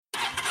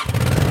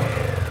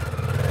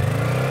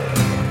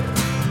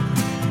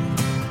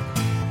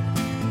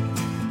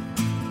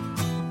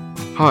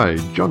Hi,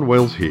 John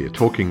Wells here,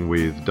 talking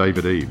with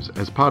David Eaves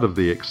as part of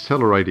the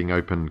Accelerating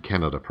Open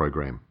Canada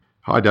program.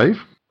 Hi,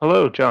 Dave.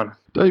 Hello, John.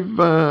 Dave,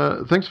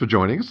 thanks for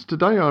joining us.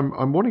 Today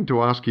I'm wanting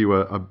to ask you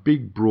a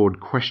big,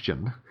 broad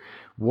question.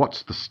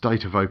 What's the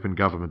state of open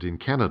government in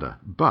Canada?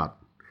 But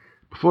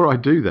before I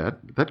do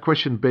that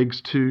question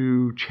begs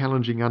two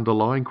challenging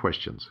underlying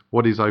questions.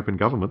 What is open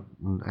government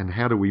and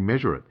how do we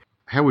measure it?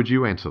 How would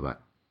you answer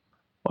that?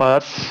 Well,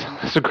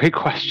 that's a great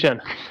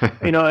question.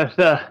 You know,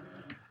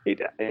 I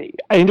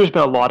think there's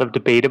been a lot of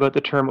debate about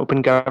the term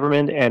open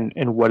government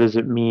and what does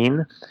it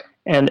mean.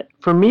 And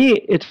for me,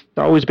 it's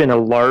always been a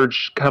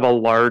large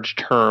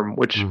term,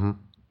 which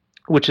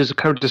is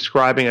kind of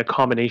describing a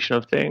combination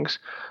of things.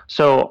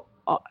 So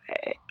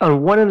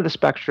on one end of the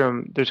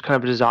spectrum, there's kind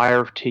of a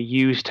desire to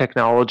use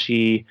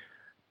technology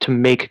to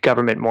make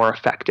government more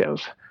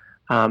effective,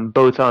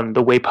 both on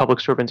the way public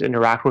servants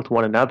interact with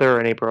one another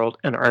and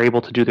are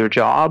able to do their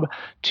job,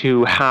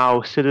 to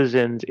how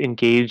citizens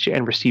engage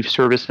and receive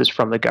services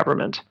from the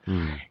government.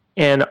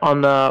 And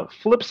on the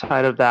flip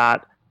side of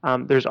that,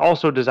 there's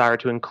also a desire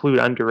to include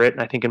under it,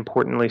 and I think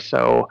importantly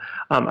so,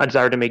 a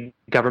desire to make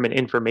government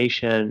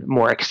information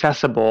more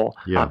accessible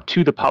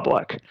to the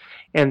public.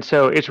 And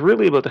so it's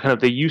really about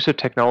the use of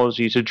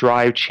technology to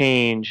drive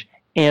change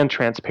and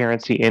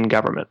transparency in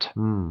government.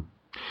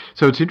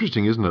 So it's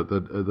interesting, isn't it,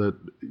 that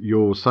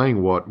you're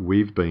saying what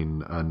we've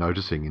been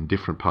noticing in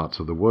different parts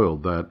of the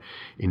world, that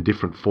in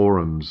different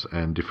forums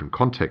and different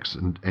contexts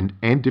and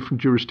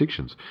different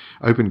jurisdictions,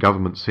 open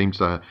government seems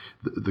the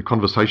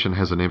conversation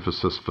has an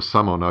emphasis for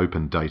some on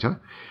open data,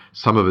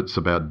 some of it's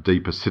about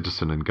deeper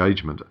citizen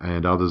engagement,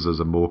 and others as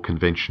a more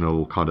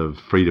conventional kind of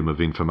freedom of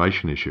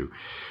information issue.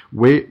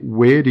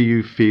 Where do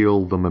you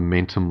feel the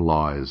momentum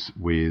lies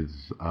with,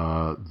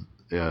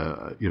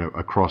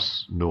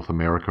 across North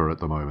America at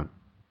the moment?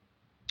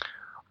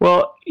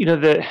 Well,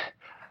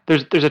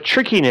 there's a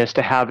trickiness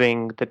to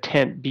having the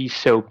tent be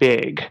so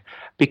big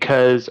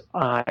because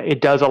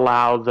it does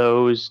allow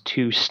those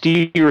to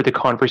steer the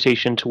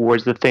conversation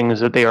towards the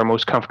things that they are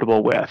most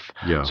comfortable with.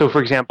 Yeah. So,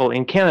 for example,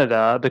 in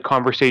Canada, the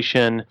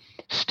government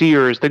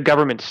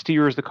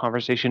steers the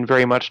conversation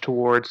very much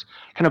towards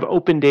kind of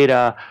open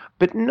data,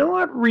 but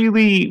not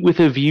really with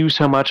a view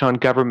so much on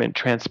government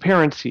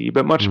transparency,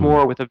 but much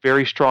more with a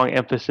very strong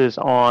emphasis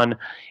on,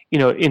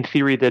 in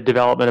theory, the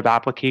development of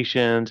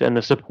applications and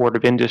the support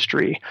of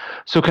industry.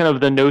 So kind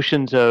of the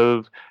notions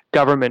of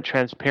government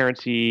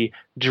transparency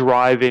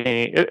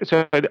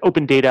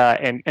open data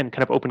and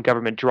kind of open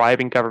government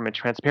driving government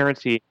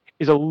transparency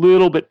is a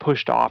little bit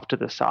pushed off to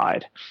the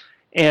side.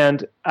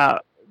 And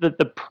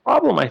the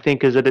problem, I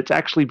think, is that it's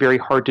actually very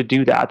hard to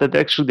do that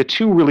actually the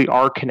two really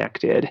are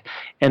connected,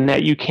 and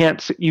that you can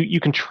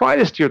try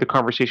to steer the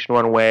conversation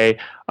one way,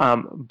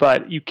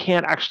 but you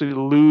can't actually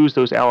lose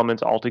those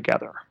elements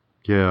altogether.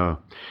 Yeah,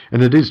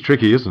 and it is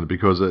tricky, isn't it?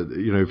 Because,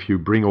 if you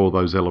bring all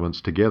those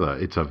elements together,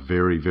 it's a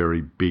very,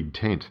 very big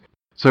tent.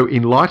 So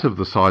in light of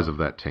the size of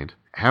that tent,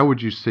 how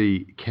would you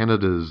see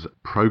Canada's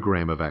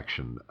program of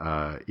action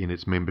in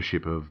its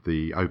membership of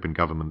the Open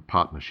Government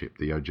Partnership,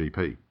 the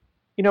OGP?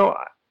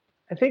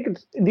 I think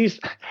these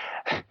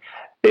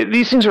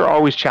things are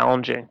always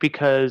challenging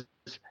because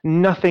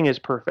nothing is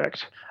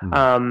perfect.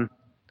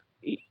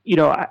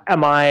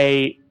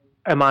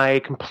 Am I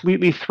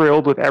completely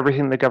thrilled with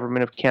everything the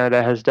government of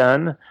Canada has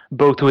done,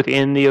 both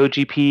within the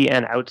OGP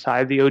and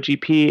outside the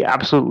OGP?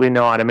 Absolutely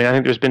not. I mean, I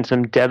think there's been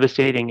some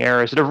devastating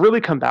errors that have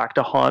really come back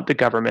to haunt the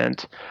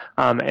government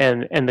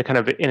and the kind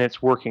of in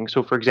its working.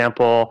 So, for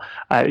example,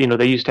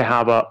 they used to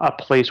have a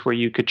place where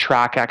you could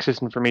track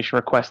access information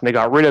requests, and they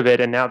got rid of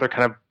it, and now they're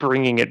kind of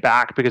bringing it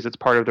back because it's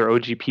part of their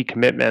OGP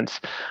commitments.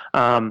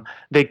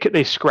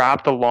 They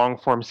scrapped the long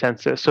form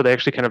census, so they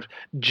actually kind of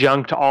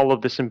junked all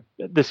of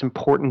this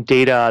important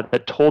data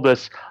that told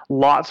us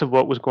lots of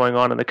what was going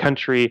on in the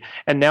country,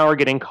 and now are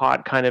getting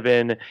caught kind of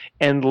in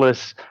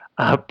endless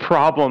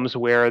problems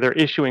where they're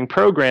issuing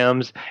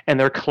programs and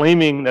they're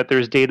claiming that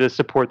there's data to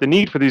support the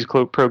need for these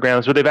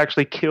programs, but they've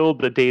actually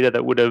killed the data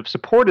that would have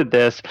supported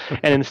this,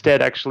 and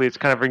instead actually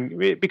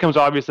it becomes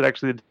obvious that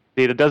actually the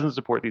data doesn't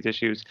support these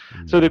issues.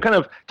 So they've kind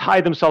of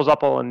tied themselves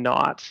up all in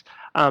knots.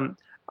 On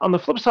the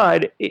flip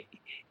side,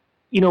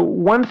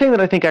 one thing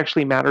that I think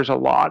actually matters a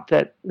lot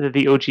that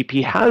the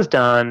OGP has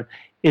done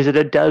is that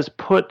it does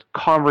put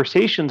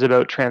conversations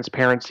about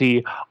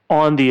transparency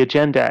on the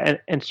agenda.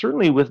 And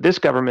certainly with this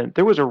government,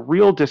 there was a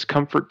real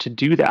discomfort to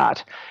do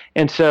that.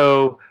 And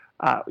so,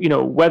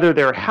 whether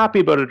they're happy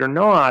about it or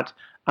not,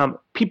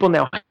 people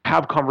now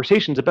have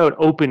conversations about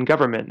open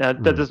government. Now,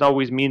 that doesn't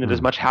always mean that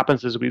as much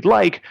happens as we'd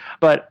like,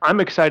 but I'm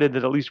excited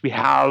that at least we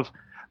have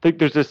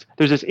there's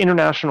this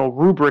international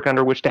rubric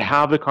under which to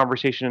have the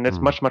conversation, and it's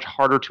much, much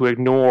harder to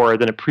ignore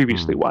than it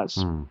previously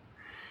was.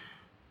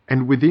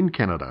 And within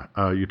Canada,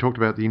 you talked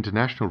about the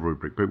international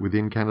rubric, but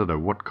within Canada,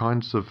 what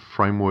kinds of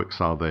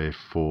frameworks are there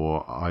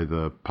for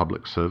either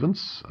public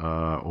servants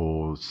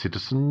or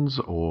citizens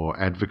or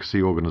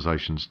advocacy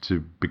organisations to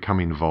become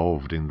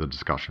involved in the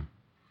discussion?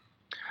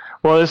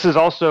 Well, this is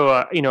also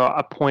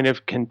a point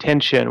of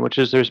contention, which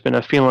is there's been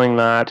a feeling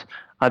that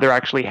there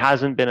actually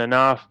hasn't been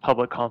enough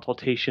public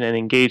consultation and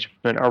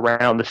engagement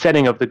around the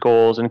setting of the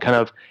goals and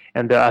the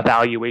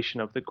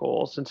evaluation of the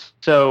goals. And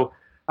so,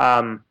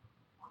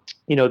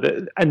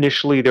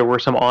 initially there were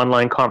some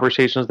online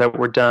conversations that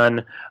were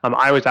done.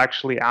 I was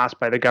actually asked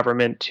by the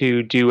government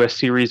to do a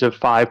series of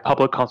 5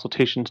 public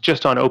consultations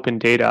just on open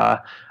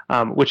data,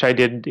 which I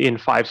did in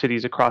 5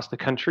 cities across the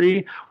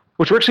country,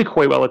 which were actually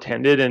quite well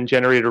attended and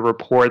generated a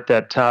report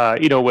that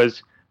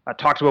was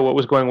talked about what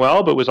was going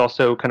well, but was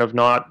also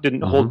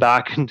didn't hold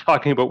back in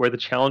talking about where the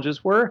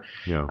challenges were.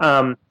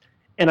 Yeah.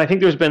 And I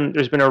think there's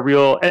been a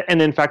real, and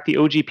in fact, the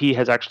OGP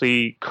has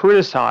actually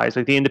criticized,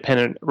 like the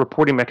independent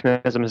reporting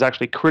mechanism has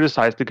actually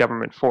criticized the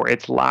government for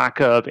its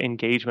lack of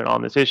engagement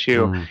on this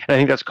issue. And I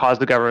think that's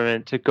caused the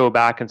government to go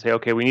back and say,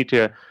 okay, we need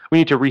to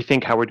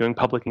rethink how we're doing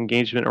public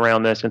engagement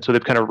around this. And so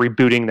they're kind of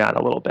rebooting that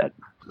a little bit.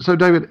 So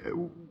David,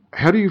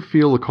 how do you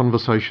feel the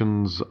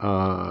conversations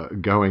are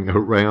going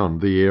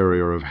around the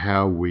area of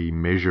how we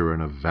measure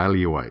and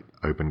evaluate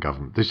open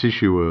government? This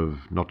issue of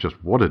not just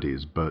what it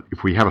is, but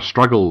if we have a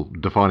struggle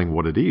defining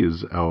what it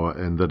is,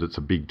 and that it's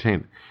a big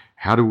tent,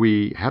 how do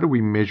we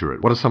measure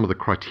it? What are some of the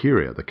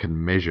criteria that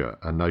can measure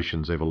a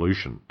nation's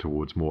evolution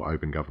towards more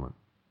open government?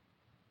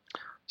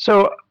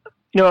 So,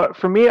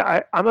 for me,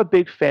 I'm a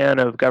big fan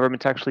of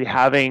governments actually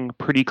having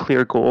pretty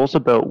clear goals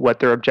about what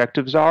their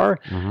objectives are.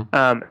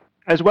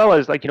 As well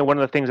as, one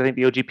of the things I think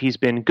the OGP's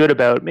been good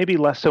about, maybe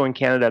less so in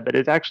Canada, but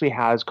it actually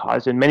has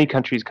caused in many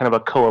countries kind of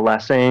a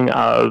coalescing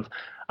of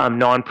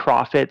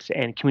nonprofits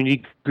and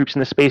community groups in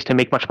the space to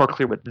make much more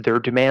clear what their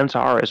demands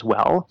are as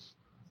well.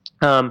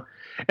 And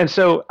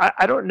so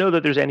I don't know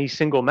that there's any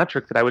single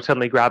metric that I would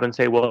suddenly grab and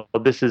say, well,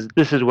 this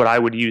is what I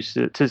would use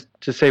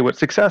to say what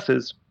success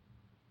is.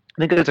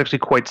 I think it's actually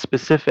quite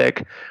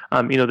specific.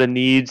 The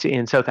needs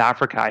in South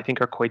Africa, I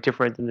think, are quite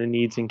different than the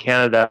needs in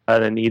Canada.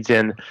 The needs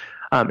in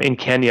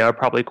Kenya are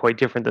probably quite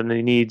different than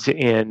the needs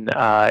in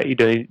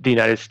the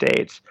United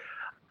States.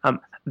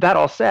 That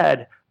all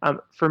said,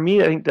 for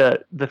me, I think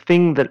the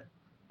thing that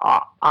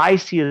I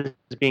see as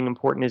being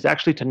important is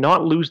actually to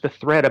not lose the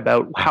thread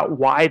about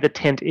why the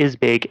tent is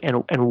big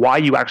and why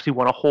you actually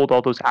want to hold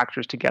all those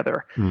actors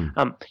together.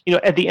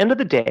 At the end of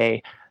the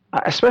day,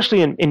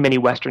 especially in many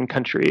Western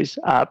countries,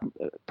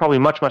 probably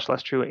much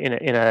less true in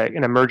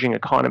an emerging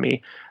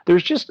economy,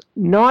 there's just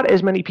not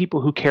as many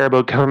people who care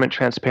about government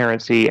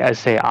transparency as,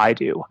 say, I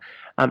do.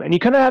 And you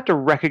kind of have to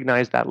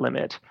recognize that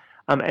limit.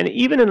 And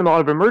even in a lot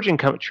of emerging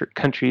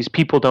countries,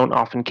 people don't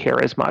often care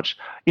as much.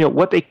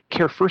 What they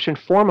care first and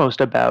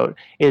foremost about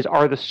is,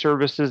 are the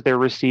services they're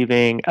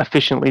receiving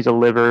efficiently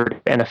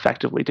delivered and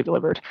effectively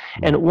delivered?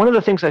 And one of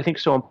the things I think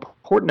is so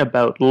important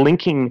about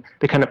linking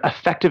the kind of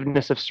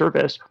effectiveness of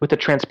service with the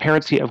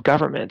transparency of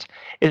government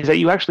is that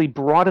you actually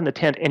broaden the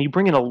tent and you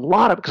bring in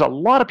because a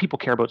lot of people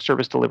care about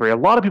service delivery. A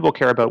lot of people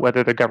care about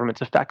whether the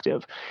government's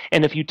effective.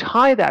 And if you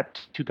tie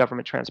that to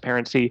government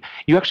transparency,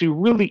 you actually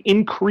really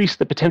increase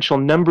the potential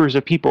numbers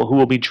of people who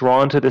will be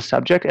drawn to this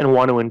subject and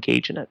want to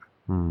engage in it.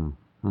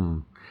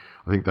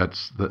 I think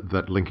that's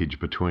that linkage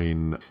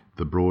between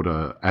the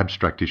broader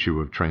abstract issue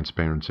of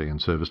transparency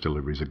and service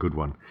delivery is a good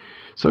one.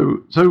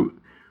 So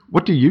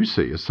what do you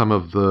see as some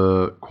of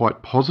the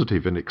quite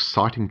positive and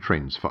exciting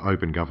trends for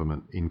open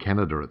government in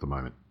Canada at the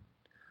moment?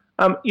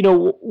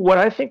 What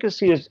I think is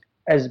seen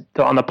as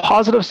on the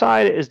positive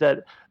side is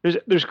that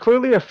there's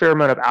clearly a fair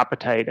amount of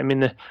appetite. I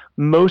mean,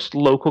 most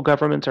local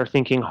governments are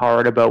thinking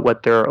hard about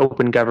what their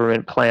open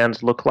government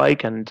plans look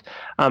like, and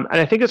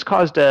I think it's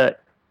caused at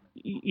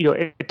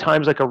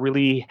times like a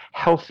really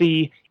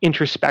healthy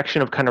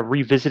introspection of kind of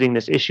revisiting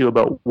this issue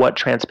about what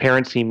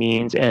transparency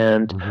means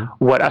and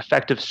what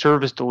effective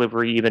service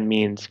delivery even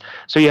means.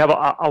 So you have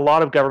a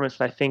lot of governments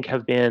that I think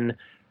have been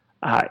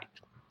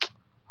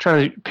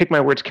trying to pick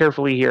my words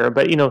carefully here,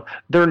 but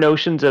their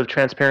notions of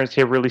transparency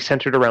have really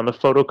centered around the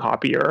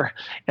photocopier,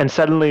 and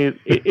suddenly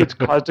it's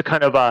caused a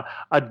kind of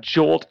a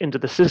jolt into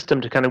the system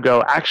to kind of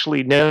go,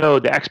 actually, no,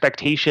 the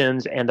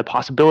expectations and the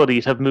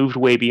possibilities have moved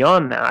way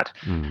beyond that.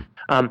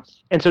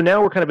 And so now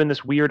we're kind of in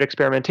this weird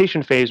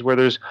experimentation phase where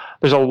there's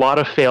a lot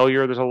of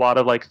failure, there's a lot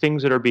of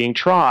things that are being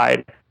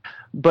tried,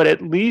 but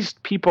at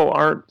least people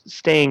aren't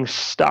staying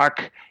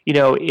stuck,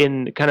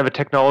 in kind of a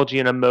technology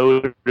and a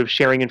mode of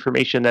sharing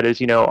information that is,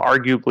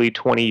 arguably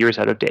 20 years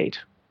out of date.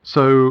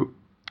 So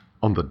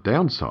on the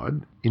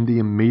downside, in the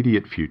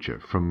immediate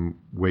future, from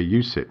where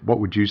you sit, what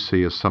would you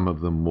see as some of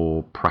the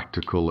more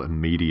practical,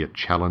 immediate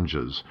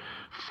challenges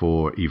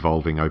for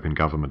evolving open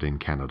government in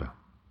Canada?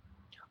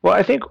 Well,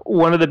 I think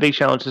one of the big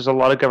challenges is a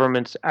lot of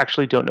governments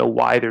actually don't know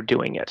why they're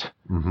doing it.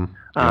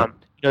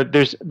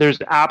 There's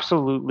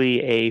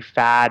absolutely a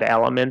fad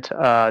element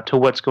to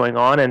what's going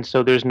on, and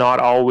so there's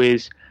not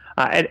always.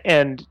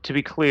 And to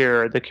be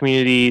clear, the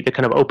community, the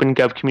kind of open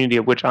gov community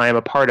of which I am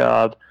a part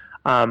of,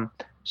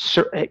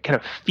 it kind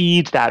of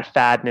feeds that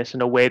fadness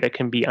in a way that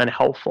can be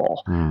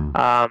unhelpful.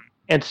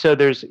 And so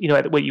there's,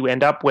 what you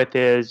end up with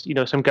is,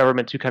 some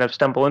governments who kind of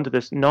stumble into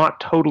this, not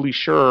totally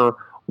sure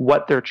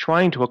what they're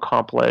trying to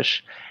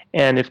accomplish.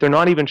 And if they're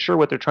not even sure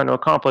what they're trying to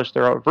accomplish,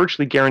 they're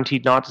virtually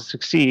guaranteed not to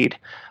succeed.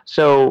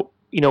 So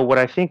what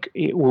I think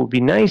it will be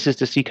nice is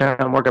to see kind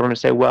of more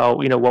governments say, well,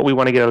 what we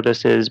want to get out of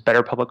this is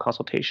better public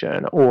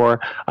consultation, or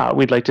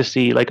we'd like to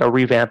see like a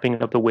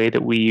revamping of the way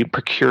that we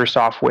procure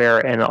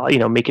software and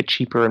make it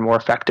cheaper and more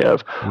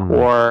effective,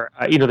 or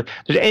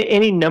there's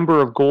any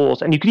number of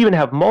goals, and you could even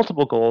have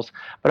multiple goals.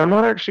 But I'm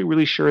not actually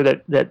really sure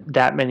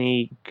that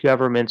many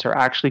governments are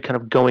actually kind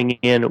of going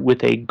in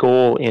with a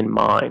goal in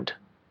mind.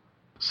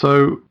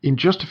 So, in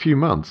just a few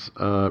months,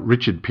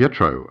 Richard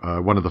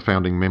Pietro, one of the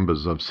founding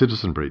members of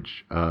Citizen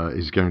Bridge,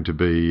 is going to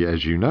be,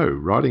 as you know,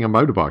 riding a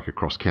motorbike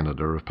across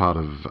Canada as part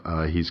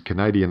of his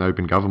Canadian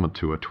Open Government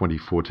Tour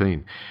 2014.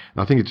 And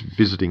I think it's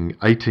visiting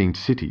 18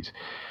 cities.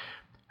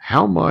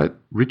 How might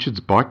Richard's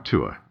bike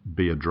tour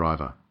be a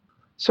driver?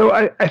 So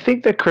I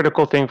think the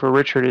critical thing for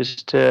Richard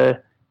is to,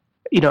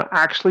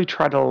 actually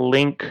try to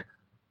link,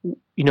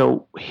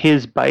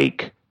 his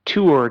bike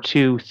tour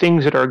to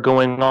things that are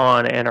going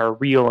on and are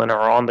real and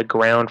are on the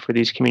ground for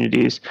these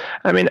communities.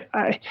 I mean,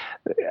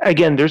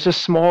 again, there's a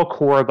small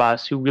core of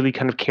us who really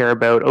kind of care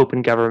about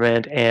open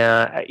government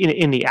and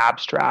in the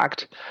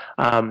abstract.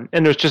 And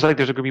there's a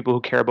group of people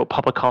who care about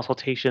public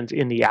consultations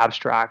in the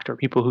abstract, or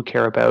people who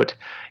care about,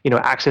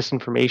 access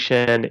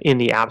information in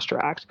the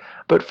abstract.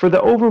 But for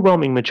the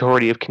overwhelming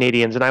majority of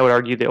Canadians, and I would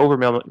argue the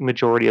overwhelming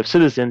majority of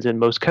citizens in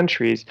most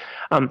countries,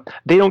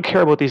 they don't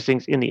care about these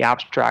things in the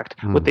abstract.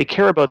 What they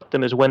care about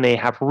them is when they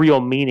have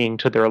real meaning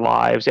to their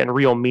lives and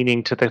real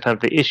meaning to the kind of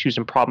the issues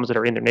and problems that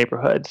are in their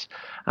neighborhoods.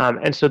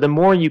 And so the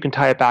more you can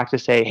tie it back to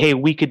say, hey,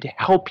 we could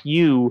help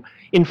you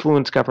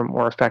influence government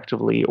more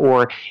effectively,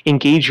 or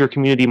engage your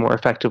community more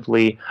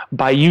effectively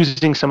by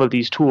using some of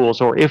these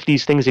tools, or if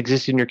these things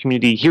exist in your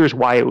community, here's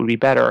why it would be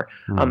better.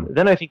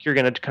 Then I think you're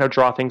going to kind of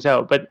draw things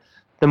out. But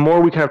the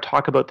more we kind of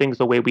talk about things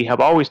the way we have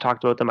always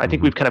talked about them, I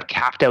think we've kind of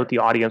capped out the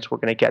audience we're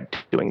going to get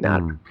doing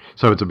that.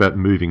 So it's about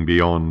moving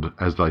beyond,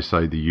 as they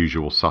say, the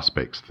usual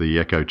suspects, the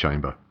echo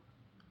chamber.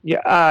 Yeah.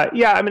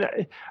 I mean,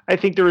 I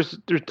think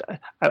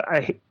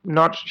I'm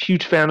not a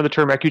huge fan of the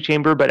term echo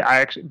chamber,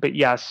 but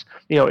yes,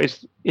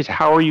 is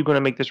how are you going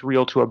to make this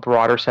real to a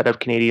broader set of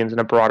Canadians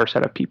and a broader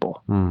set of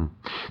people?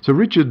 So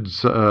Richard's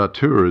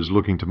tour is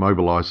looking to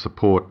mobilise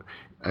support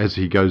as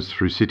he goes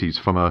through cities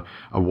from a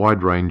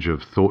wide range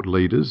of thought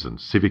leaders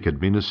and civic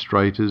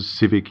administrators,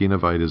 civic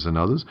innovators and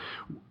others.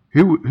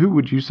 Who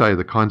would you say are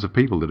the kinds of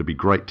people that would be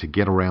great to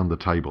get around the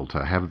table,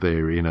 to have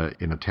there in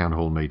a town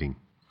hall meeting?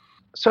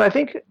 So I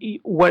think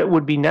what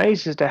would be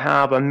nice is to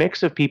have a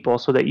mix of people,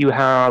 so that you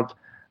have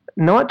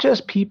not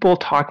just people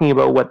talking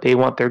about what they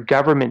want their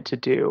government to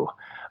do,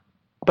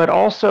 but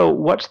also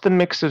what's the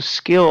mix of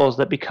skills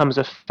that becomes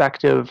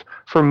effective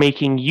for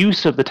making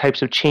use of the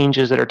types of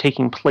changes that are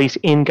taking place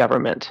in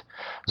government.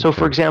 So,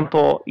 for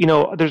example,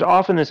 there's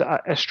often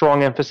a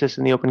strong emphasis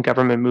in the open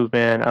government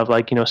movement of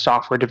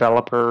software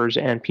developers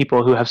and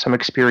people who have some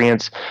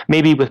experience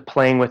maybe with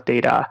playing with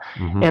data.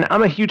 And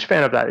I'm a huge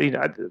fan of that.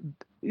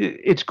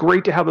 It's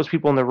great to have those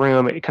people in the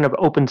room. It kind of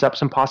opens up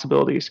some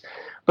possibilities.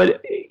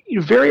 But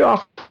very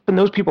often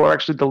those people are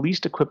actually the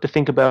least equipped to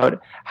think about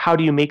how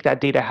do you make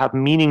that data have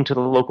meaning to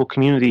the local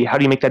community? How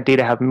do you make that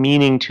data have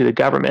meaning to the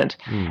government?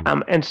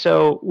 And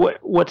so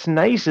what's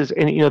nice is,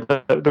 and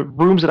the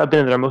rooms that I've been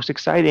in that are most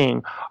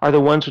exciting are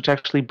the ones which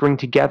actually bring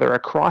together a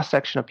cross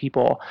section of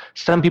people.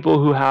 Some people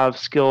who have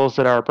skills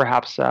that are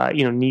perhaps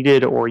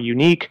needed or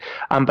unique,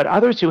 but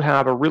others who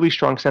have a really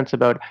strong sense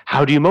about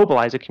how do you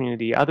mobilize a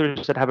community.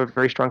 Others that have a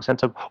very strong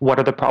sense of what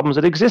are the problems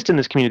that exist in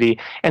this community.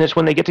 And it's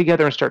when they get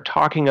together and start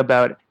talking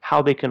about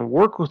how they can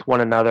work with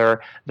one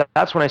another,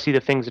 that's when I see the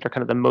things that are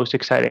kind of the most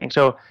exciting.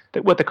 So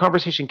what the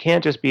conversation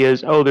can't just be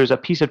is, oh, there's a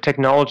piece of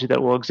technology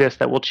that will exist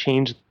that will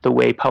change the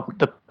way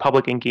the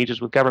public engages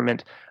with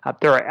government.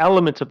 There are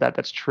elements of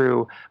that's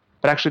true,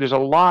 but actually there's a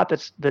lot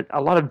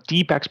of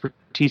deep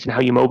expertise in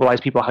how you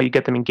mobilize people, how you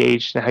get them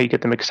engaged, and how you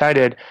get them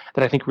excited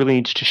that I think really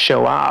needs to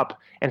show up.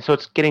 And so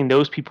it's getting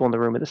those people in the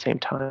room at the same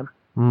time.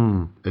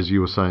 As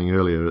you were saying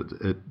earlier,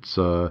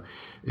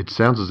 it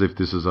sounds as if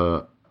this is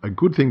a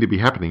good thing to be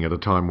happening at a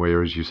time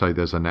where, as you say,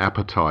 there's an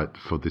appetite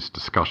for this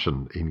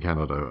discussion in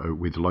Canada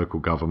with local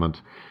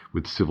government,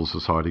 with civil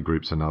society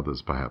groups and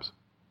others, perhaps.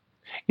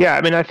 Yeah,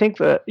 I mean, I think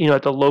that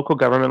at the local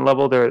government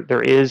level,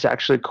 there is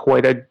actually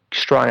quite a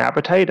strong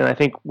appetite, and I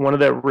think one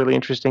of the really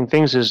interesting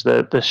things is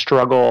the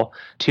struggle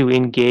to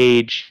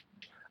engage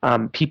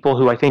people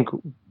who I think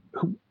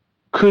who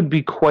could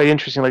be quite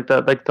interesting, like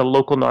the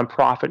local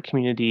nonprofit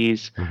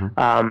communities.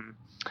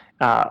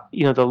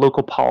 The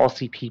local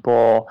policy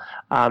people,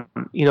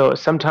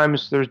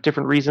 sometimes there's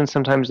different reasons.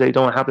 Sometimes they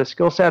don't have the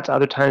skill sets.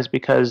 Other times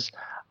because,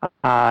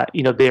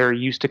 they're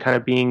used to kind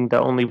of being the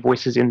only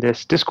voices in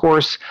this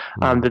discourse,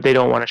 that they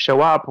don't want to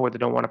show up or they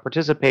don't want to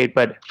participate.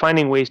 But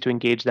finding ways to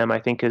engage them, I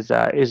think, is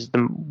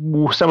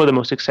some of the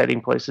most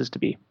exciting places to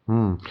be.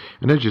 And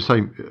as you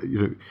say,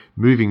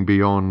 moving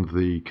beyond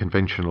the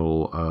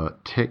conventional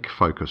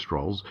tech-focused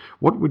roles,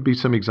 what would be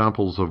some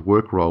examples of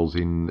work roles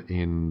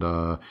in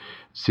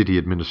city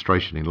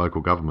administration, in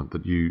local government,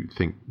 that you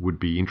think would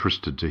be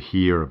interested to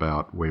hear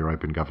about where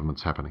open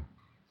government's happening?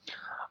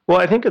 Well,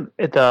 I think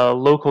at the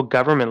local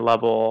government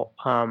level,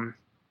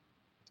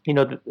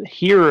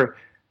 here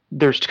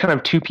there's kind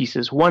of two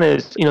pieces. One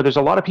is, there's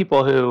a lot of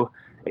people who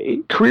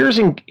careers,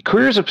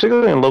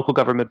 particularly in local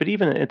government, but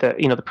even at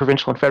the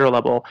provincial and federal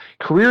level,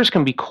 careers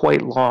can be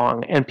quite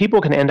long, and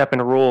people can end up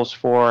in roles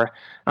for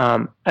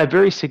a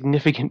very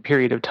significant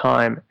period of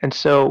time. And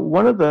so,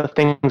 one of the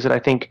things that I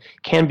think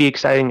can be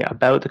exciting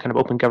about the kind of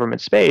open government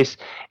space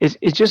is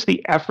just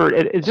the effort,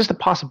 it's just the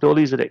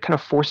possibilities that it kind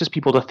of forces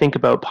people to think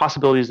about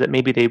possibilities that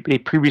maybe they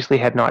previously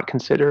had not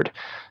considered.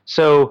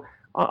 So,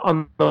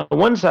 on the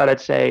one side, I'd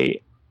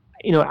say,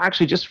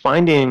 actually just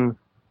finding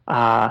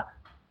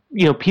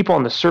people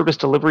on the service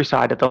delivery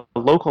side at the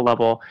local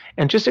level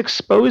and just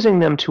exposing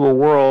them to a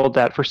world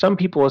that for some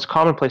people is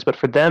commonplace, but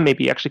for them may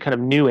be actually kind of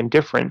new and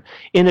different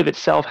in of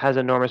itself has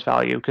enormous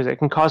value because it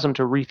can cause them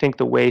to rethink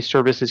the way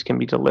services can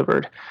be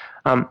delivered.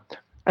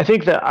 I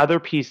think the other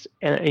piece,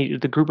 and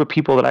the group of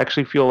people that I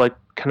actually feel like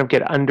kind of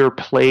get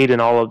underplayed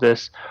in all of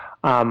this,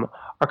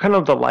 are kind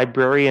of the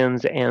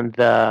librarians and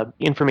the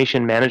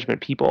information management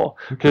people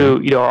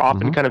who, are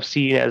often kind of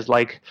seen as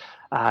like,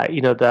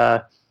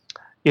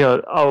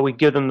 we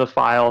give them the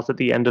files at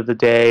the end of the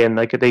day and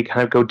like they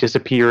kind of go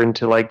disappear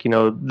into like,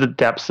 the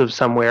depths of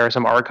somewhere,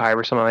 some archive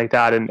or something like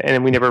that.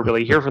 And we never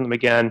really hear from them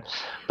again.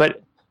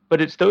 But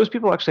it's those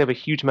people actually have a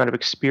huge amount of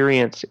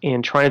experience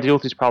in trying to deal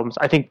with these problems.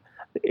 I think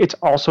it's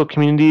also a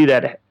community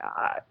that,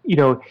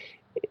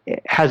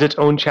 has its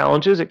own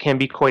challenges. It can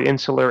be quite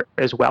insular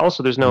as well.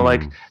 So there's no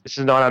like, this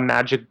is not a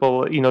magic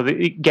bullet,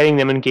 getting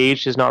them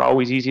engaged is not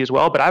always easy as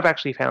well. But I've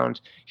actually found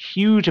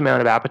huge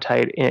amount of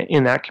appetite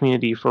in that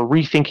community for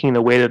rethinking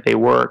the way that they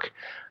work.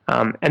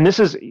 And this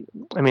is,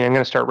 I'm going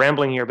to start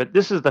rambling here, but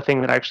this is the thing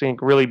that I actually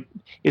think really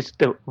is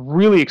the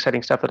really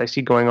exciting stuff that I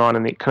see going on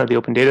in the kind of the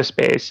open data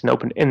space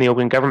and in the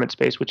open government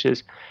space, which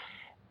is,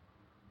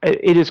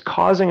 it is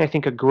causing, I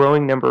think, a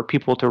growing number of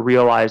people to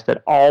realize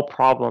that all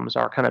problems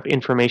are kind of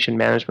information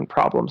management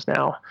problems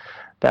now.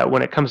 That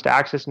when it comes to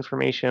access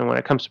information, when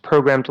it comes to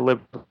program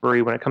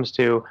delivery, when it comes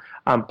to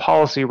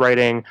policy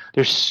writing,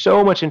 there's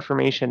so much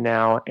information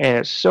now, and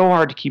it's so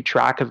hard to keep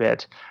track of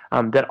it,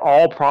 that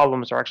all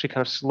problems are actually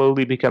kind of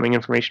slowly becoming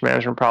information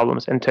management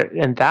problems. And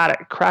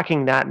that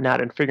cracking that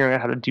nut and figuring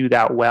out how to do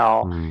that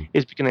well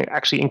is becoming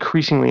actually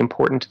increasingly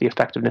important to the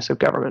effectiveness of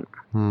government.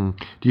 Do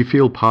you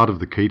feel part of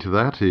the key to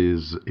that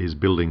is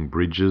building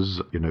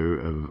bridges,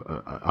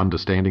 of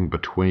understanding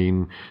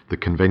between the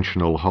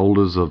conventional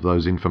holders of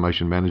those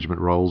information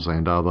management roles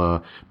and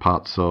other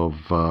parts of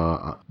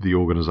the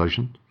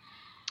organization?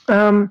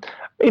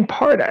 In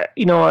part,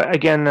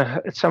 again,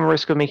 at some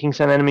risk of making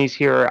some enemies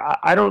here,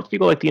 I don't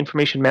feel like the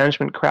information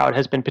management crowd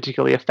has been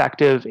particularly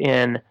effective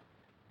in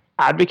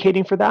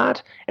advocating for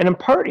that. And in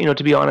part,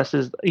 to be honest,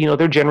 is,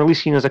 they're generally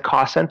seen as a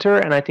cost center,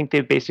 and I think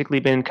they've basically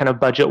been kind of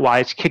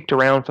budget-wise kicked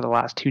around for the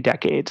last 2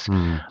 decades.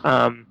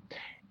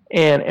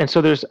 And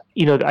so there's,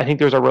 I think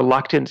there's a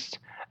reluctance.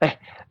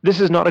 This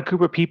is not a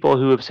group of people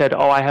who have said,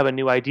 oh, I have a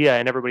new idea,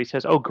 and everybody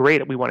says, oh,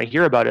 great, we want to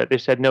hear about it. They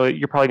said, no,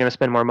 you're probably going to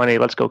spend more money.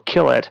 Let's go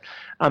kill it.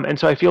 And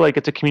so I feel like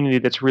it's a community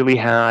that's really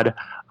had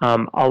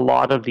a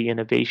lot of the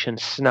innovation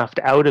snuffed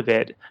out of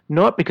it,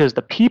 not because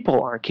the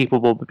people aren't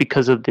capable, but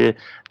because of the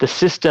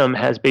system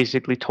has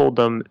basically told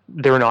them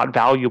they're not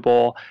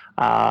valuable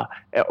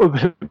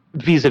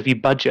vis-a-vis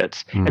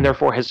budgets, and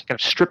therefore has kind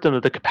of stripped them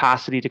of the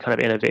capacity to kind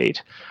of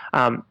innovate.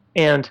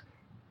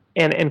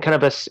 And kind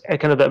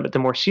of the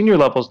more senior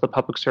levels of the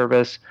public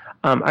service,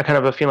 I kind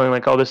of have a feeling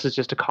like, oh, this is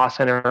just a cost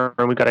center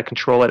and we've got to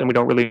control it and we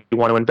don't really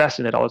want to invest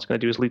in it. All it's going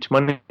to do is leach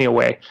money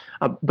away.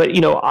 But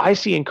I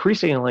see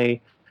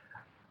increasingly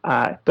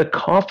the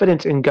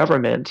confidence in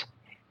government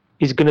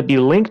is going to be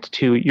linked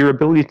to your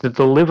ability to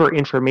deliver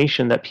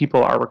information that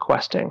people are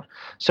requesting.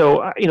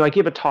 So, I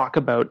gave a talk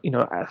about,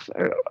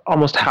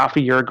 almost half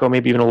a year ago,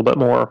 maybe even a little bit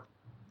more,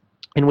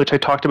 in which I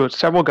talked about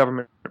several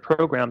government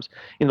programs.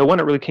 The one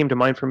that really came to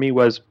mind for me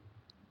was,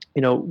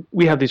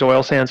 we have these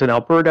oil sands in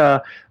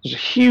Alberta. There's a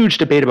huge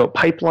debate about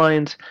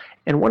pipelines.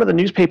 And one of the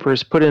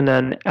newspapers put in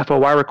an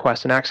FOI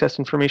request, an access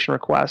information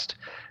request,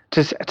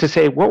 to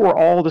say what were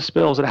all the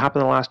spills that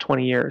happened in the last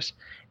 20 years.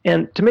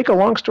 And to make a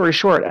long story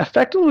short,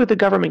 effectively the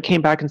government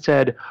came back and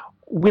said,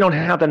 we don't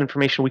have that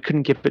information. We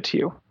couldn't give it to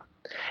you.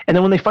 And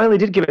then when they finally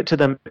did give it to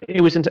them,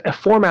 it was in a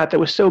format that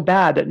was so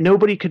bad that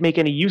nobody could make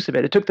any use of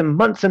it. It took them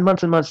months and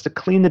months and months to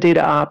clean the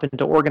data up and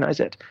to organize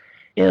it.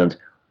 And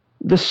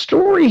the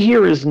story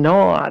here is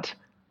not,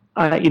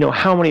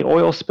 how many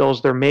oil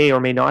spills there may or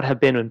may not have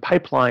been in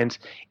pipelines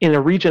in a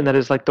region that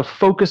is like the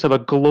focus of a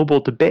global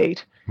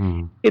debate.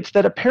 It's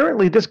that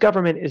apparently this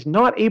government is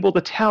not able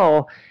to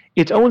tell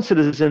its own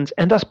citizens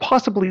and thus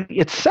possibly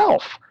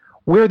itself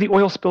where the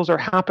oil spills are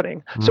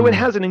happening. So it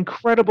has an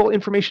incredible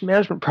information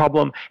management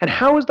problem. And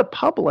how is the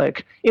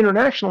public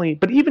internationally,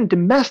 but even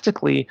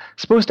domestically,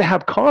 supposed to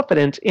have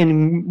confidence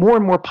in more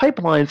and more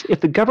pipelines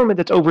if the government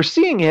that's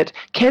overseeing it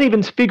can't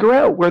even figure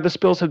out where the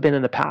spills have been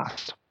in the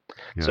past?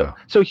 Yeah.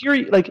 So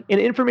here, like an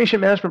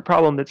information management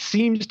problem that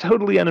seems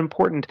totally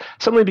unimportant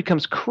suddenly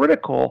becomes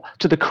critical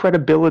to the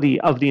credibility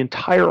of the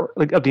entire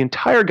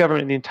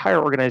government and the entire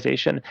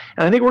organization.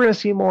 And I think we're going to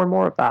see more and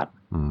more of that.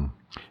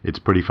 It's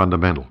pretty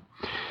fundamental.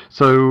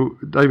 So,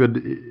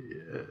 David,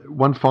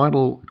 one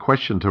final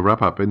question to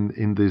wrap up in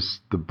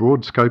the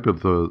broad scope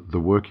of the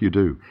work you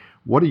do.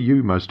 What are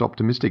you most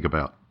optimistic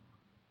about?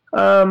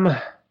 Um,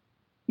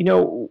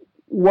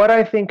 what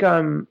I think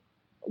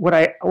what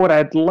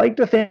I'd like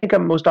to think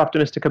I'm most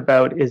optimistic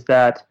about is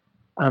that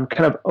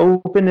kind of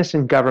openness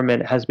in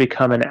government has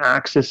become an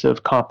axis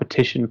of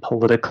competition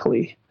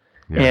politically,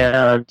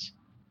 Yeah. and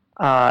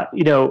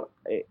you know,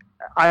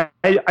 I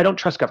don't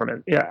trust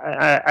government.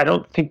 Yeah, I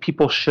don't think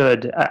people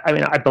should. I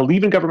mean, I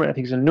believe in government. I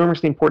think it's an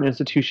enormously important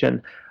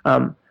institution,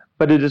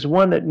 but it is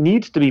one that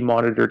needs to be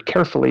monitored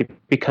carefully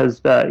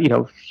because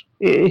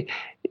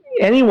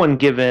anyone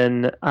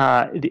given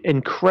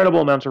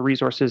incredible amounts of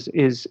resources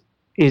is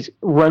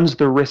runs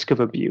the risk of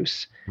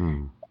abuse.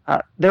 Hmm.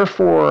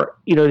 Therefore,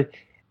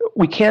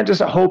 we can't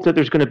just hope that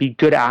there's going to be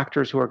good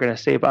actors who are going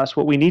to save us.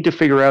 What we need to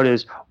figure out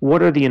is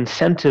what are the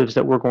incentives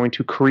that we're going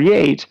to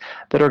create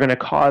that are going to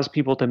cause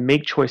people to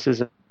make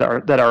choices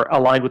that are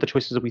aligned with the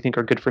choices that we think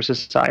are good for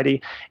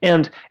society.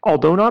 And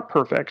although not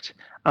perfect,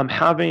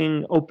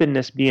 having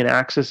openness be an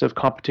axis of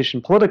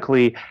competition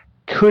politically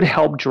could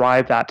help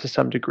drive that to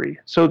some degree.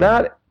 So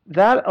that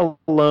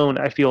alone,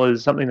 I feel,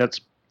 is something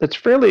that's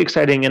fairly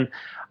exciting. And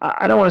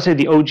I don't want to say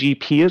the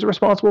OGP is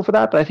responsible for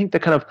that, but I think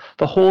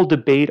the whole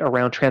debate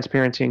around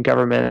transparency in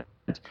government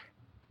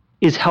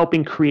is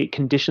helping create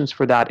conditions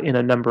for that in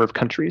a number of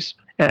countries.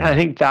 And I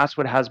think that's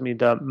what has me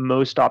the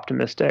most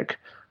optimistic.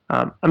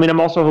 I'm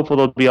also hopeful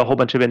there'll be a whole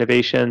bunch of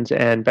innovations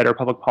and better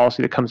public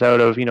policy that comes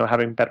out of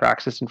having better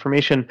access to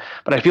information.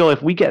 But I feel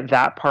if we get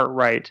that part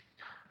right,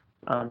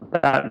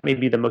 that may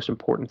be the most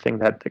important thing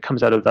that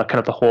comes out of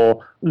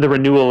the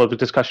renewal of the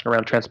discussion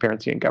around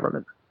transparency in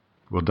government.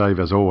 Well, Dave,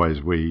 as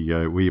always,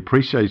 we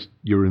appreciate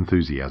your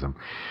enthusiasm.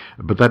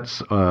 But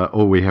that's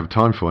all we have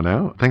time for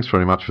now. Thanks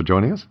very much for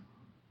joining us.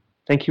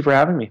 Thank you for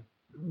having me.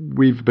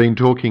 We've been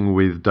talking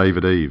with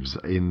David Eaves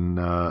in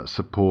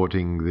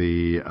supporting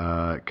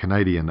the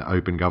Canadian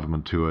Open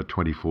Government Tour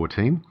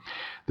 2014.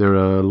 There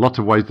are lots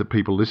of ways that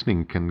people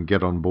listening can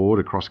get on board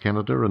across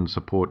Canada and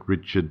support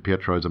Richard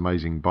Pietro's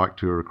amazing bike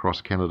tour across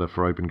Canada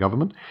for open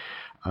government.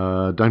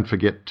 Don't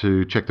forget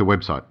to check the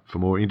website for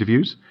more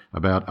interviews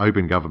about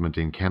open government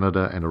in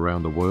Canada and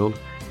around the world,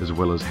 as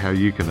well as how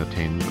you can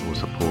attend or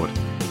support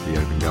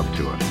the Open Gov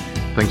Tour.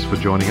 Thanks for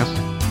joining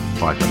us.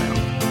 Bye for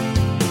now.